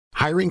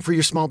Hiring for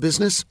your small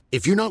business?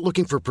 If you're not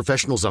looking for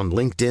professionals on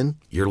LinkedIn,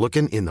 you're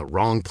looking in the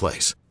wrong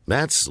place.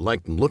 That's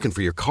like looking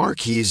for your car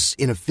keys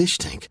in a fish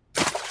tank.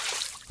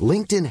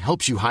 LinkedIn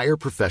helps you hire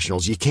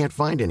professionals you can't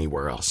find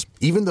anywhere else,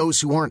 even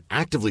those who aren't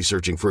actively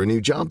searching for a new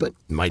job but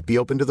might be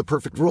open to the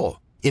perfect role.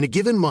 In a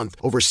given month,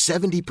 over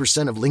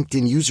 70% of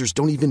LinkedIn users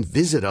don't even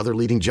visit other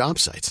leading job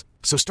sites.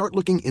 So start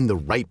looking in the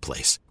right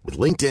place. With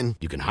LinkedIn,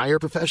 you can hire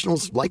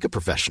professionals like a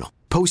professional.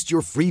 Post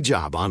your free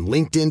job on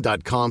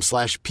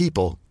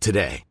linkedin.com/people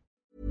today.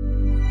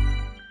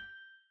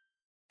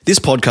 This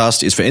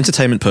podcast is for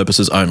entertainment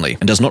purposes only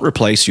and does not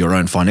replace your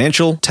own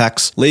financial,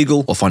 tax,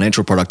 legal, or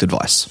financial product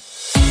advice.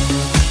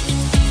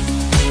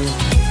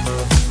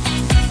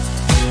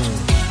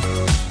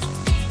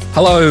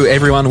 Hello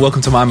everyone,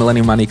 welcome to My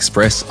Millennial Money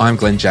Express. I'm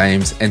Glenn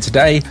James, and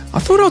today I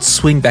thought I'd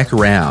swing back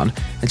around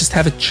and just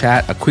have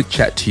a quick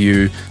chat to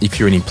you if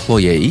you're an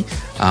employee.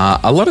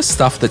 A lot of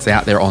stuff that's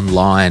out there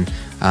online,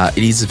 it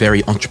is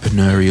very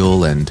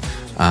entrepreneurial and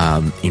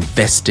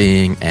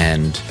investing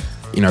and,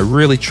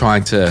 really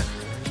trying to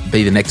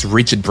be the next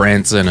Richard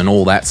Branson and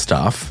all that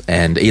stuff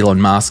and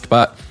Elon Musk,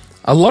 but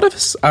a lot of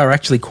us are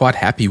actually quite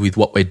happy with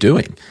what we're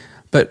doing.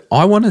 But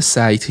I want to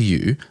say to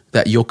you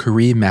that your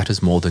career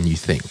matters more than you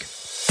think.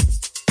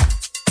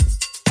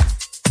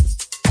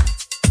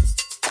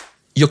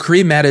 Your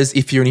career matters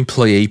if you're an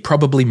employee,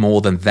 probably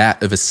more than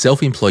that of a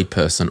self-employed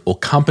person or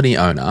company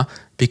owner,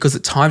 because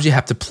at times you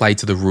have to play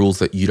to the rules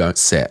that you don't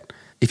set.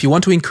 If you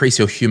want to increase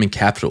your human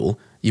capital,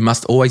 you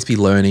must always be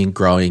learning,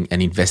 growing,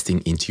 and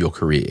investing into your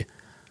career.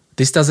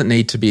 This doesn't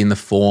need to be in the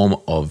form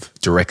of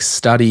direct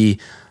study,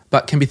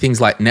 but can be things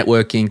like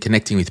networking,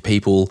 connecting with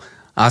people,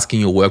 asking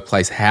your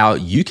workplace how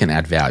you can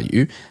add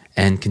value,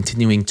 and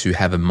continuing to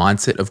have a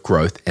mindset of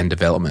growth and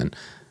development.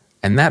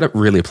 And that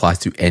really applies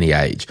to any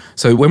age.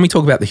 So when we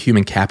talk about the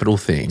human capital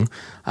thing,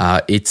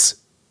 it's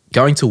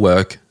going to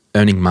work,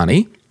 earning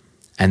money,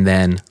 and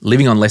then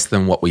living on less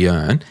than what we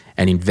earn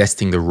and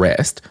investing the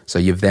rest. So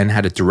you've then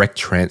had a direct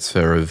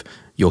transfer of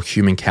your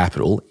human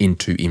capital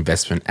into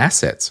investment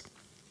assets.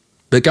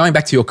 But going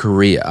back to your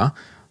career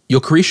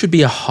should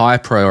be a high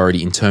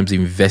priority in terms of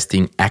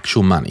investing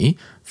actual money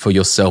for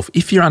yourself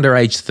if you're under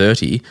age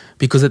 30,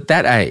 because at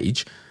that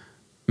age,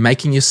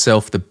 making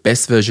yourself the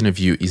best version of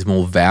you is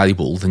more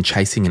valuable than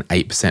chasing an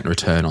 8%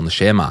 return on the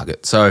share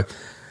market. So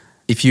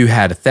if you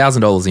had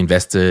 $1,000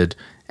 invested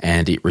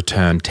and it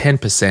returned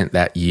 10%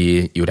 that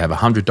year, you would have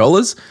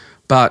 $100.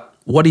 But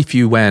what if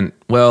you went,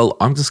 well,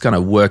 I'm just going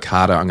to work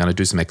harder, I'm going to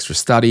do some extra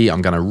study,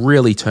 I'm going to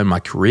really turn my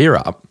career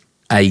up.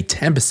 A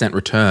 10%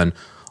 return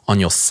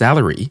on your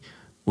salary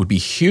would be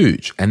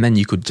huge, and then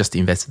you could just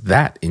invest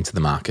that into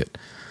the market.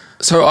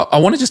 So I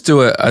want to just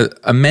do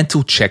a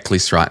mental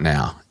checklist right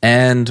now,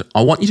 and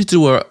I want you to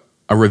do a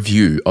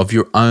review of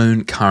your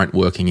own current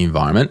working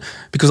environment,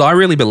 because I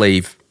really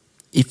believe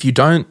if you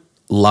don't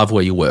love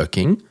where you're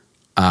working,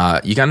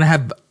 you're going to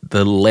have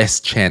the less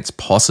chance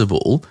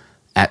possible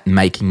at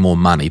making more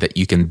money that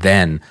you can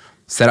then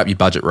set up your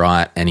budget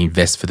right and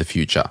invest for the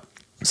future.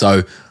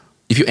 So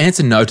if you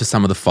answer no to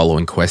some of the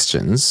following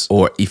questions,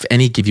 or if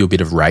any give you a bit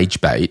of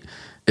rage bait,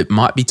 it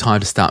might be time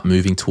to start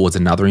moving towards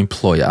another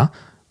employer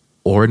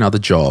or another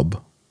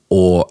job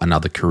or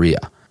another career.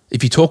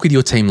 If you talk with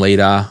your team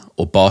leader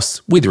or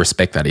boss, with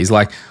respect that is,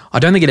 like, I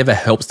don't think it ever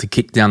helps to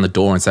kick down the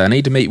door and say, I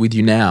need to meet with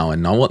you now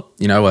and I want,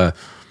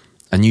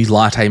 a new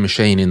latte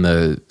machine in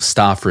the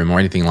staff room or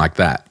anything like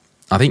that.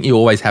 I think you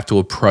always have to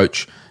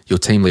approach your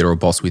team leader or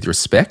boss with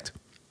respect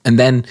and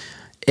then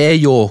air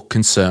your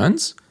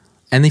concerns.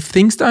 And if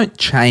things don't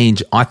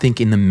change, I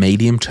think in the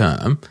medium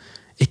term,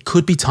 it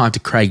could be time to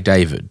Craig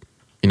David.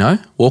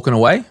 Walking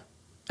away?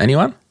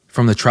 Anyone?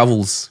 From the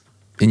troubles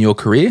in your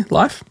career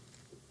life?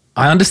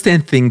 I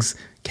understand things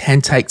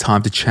can take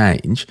time to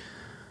change,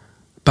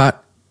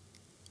 but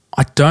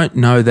I don't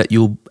know that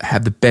you'll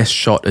have the best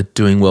shot at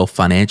doing well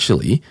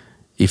financially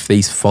if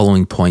these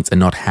following points are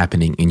not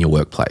happening in your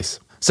workplace.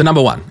 So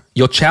number one,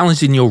 you're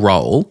challenged in your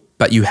role,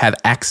 but you have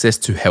access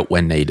to help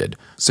when needed.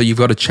 So you've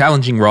got a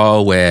challenging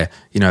role where,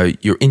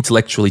 you're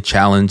intellectually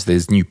challenged,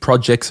 there's new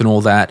projects and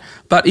all that.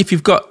 But if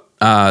you've got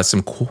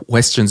some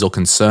questions or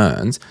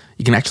concerns,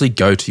 you can actually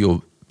go to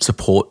your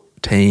support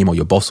team or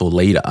your boss or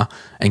leader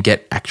and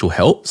get actual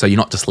help, so you're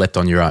not just left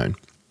on your own.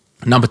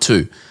 Number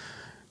two,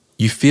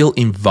 you feel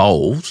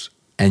involved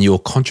and your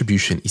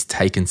contribution is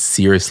taken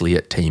seriously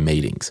at team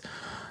meetings.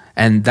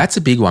 And that's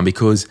a big one,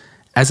 because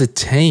as a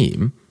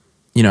team,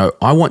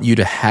 I want you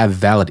to have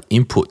valid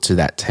input to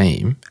that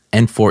team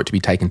and for it to be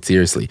taken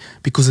seriously.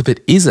 Because if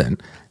it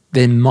isn't,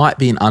 there might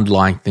be an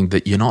underlying thing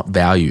that you're not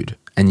valued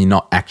and you're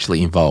not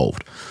actually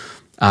involved.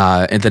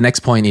 And the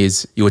next point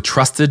is you're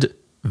trusted,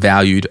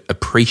 valued,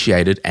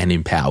 appreciated, and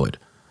empowered.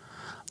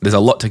 There's a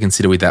lot to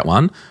consider with that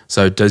one.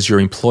 So does your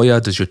employer,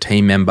 does your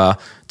team member,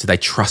 do they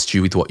trust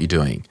you with what you're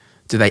doing?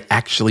 Do they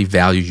actually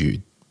value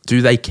you?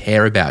 Do they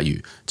care about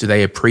you? Do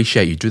they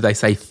appreciate you? Do they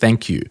say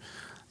thank you?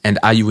 And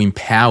are you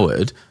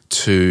empowered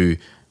to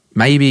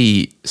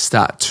maybe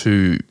start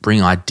to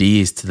bring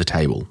ideas to the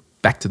table,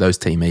 back to those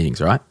team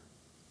meetings, right?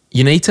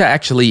 You need to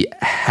actually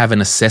have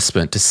an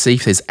assessment to see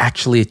if there's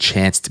actually a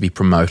chance to be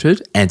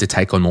promoted and to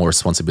take on more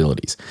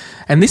responsibilities.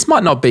 And this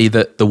might not be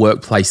that the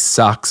workplace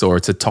sucks or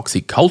it's a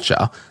toxic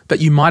culture, but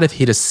you might have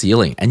hit a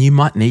ceiling and you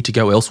might need to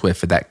go elsewhere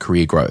for that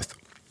career growth.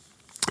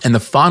 And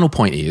the final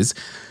point is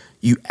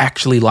you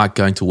actually like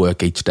going to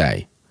work each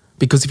day.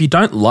 Because if you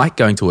don't like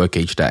going to work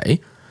each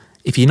day,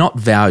 if you're not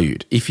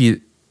valued, if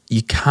you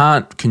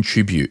can't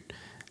contribute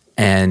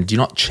and you're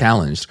not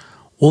challenged,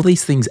 all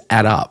these things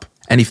add up.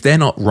 And if they're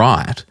not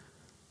right,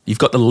 you've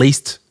got the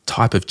least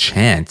type of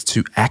chance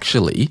to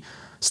actually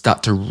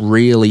start to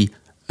really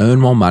earn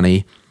more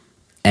money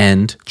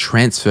and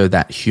transfer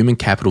that human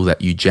capital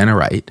that you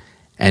generate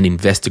and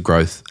invest to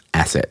growth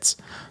assets.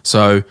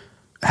 So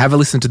have a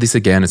listen to this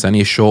again. It's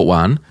only a short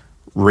one.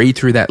 Read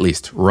through that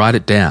list, write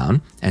it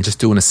down, and just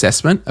do an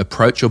assessment.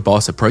 Approach your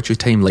boss, approach your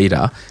team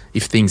leader.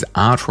 If things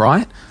aren't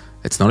right,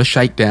 it's not a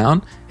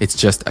shakedown, it's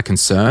just a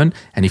concern.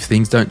 And if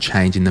things don't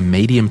change in the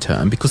medium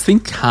term, because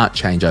things can't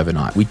change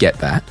overnight, we get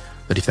that.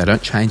 But if they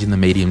don't change in the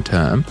medium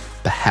term,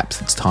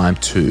 perhaps it's time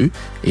to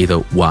either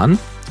 1,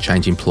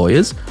 change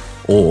employers,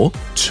 or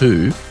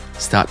 2,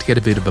 start to get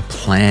a bit of a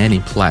plan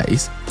in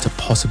place to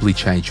possibly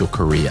change your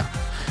career.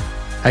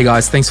 Hey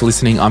guys, thanks for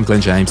listening. I'm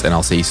Glenn James and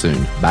I'll see you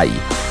soon. Bye.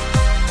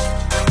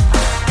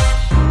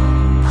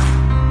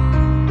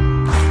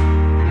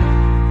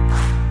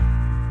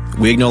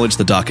 We acknowledge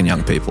the Darkin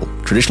young people,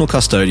 traditional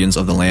custodians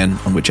of the land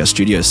on which our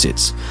studio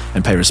sits,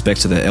 and pay respect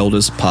to their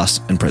elders,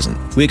 past and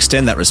present. We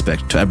extend that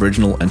respect to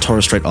Aboriginal and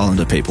Torres Strait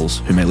Islander peoples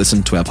who may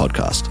listen to our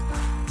podcast.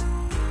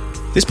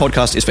 This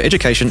podcast is for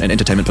education and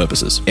entertainment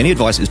purposes. Any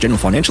advice is general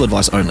financial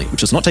advice only,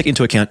 which does not take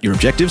into account your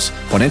objectives,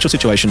 financial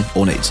situation,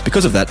 or needs.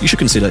 Because of that, you should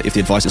consider if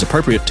the advice is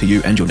appropriate to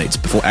you and your needs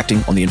before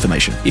acting on the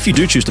information. If you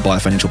do choose to buy a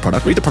financial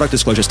product, read the product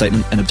disclosure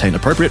statement and obtain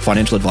appropriate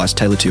financial advice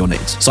tailored to your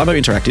needs. Cymo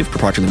Interactive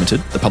Proprietary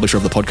Limited, the publisher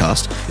of the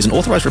podcast, is an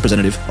authorised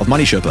representative of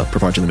Money Sherpa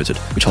Proprietary Limited,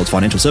 which holds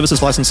financial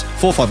services license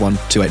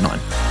 451289.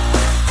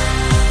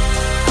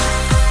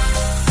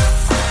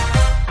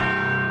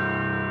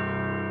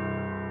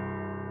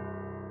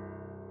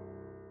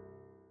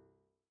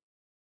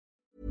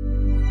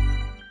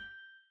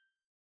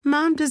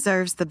 Mom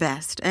deserves the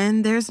best,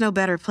 and there's no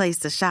better place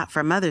to shop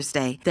for Mother's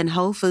Day than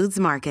Whole Foods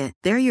Market.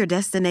 They're your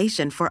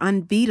destination for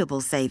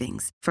unbeatable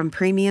savings, from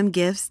premium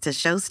gifts to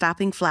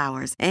show-stopping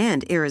flowers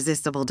and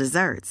irresistible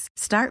desserts.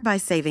 Start by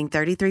saving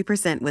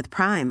 33% with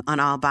Prime on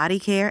all body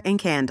care and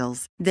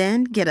candles.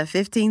 Then get a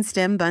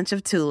 15-stem bunch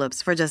of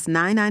tulips for just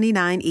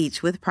 $9.99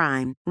 each with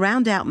Prime.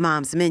 Round out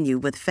Mom's menu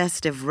with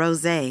festive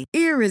rosé,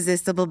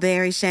 irresistible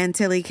berry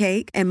chantilly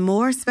cake, and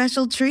more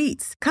special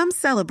treats. Come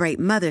celebrate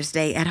Mother's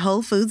Day at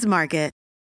Whole Foods Market.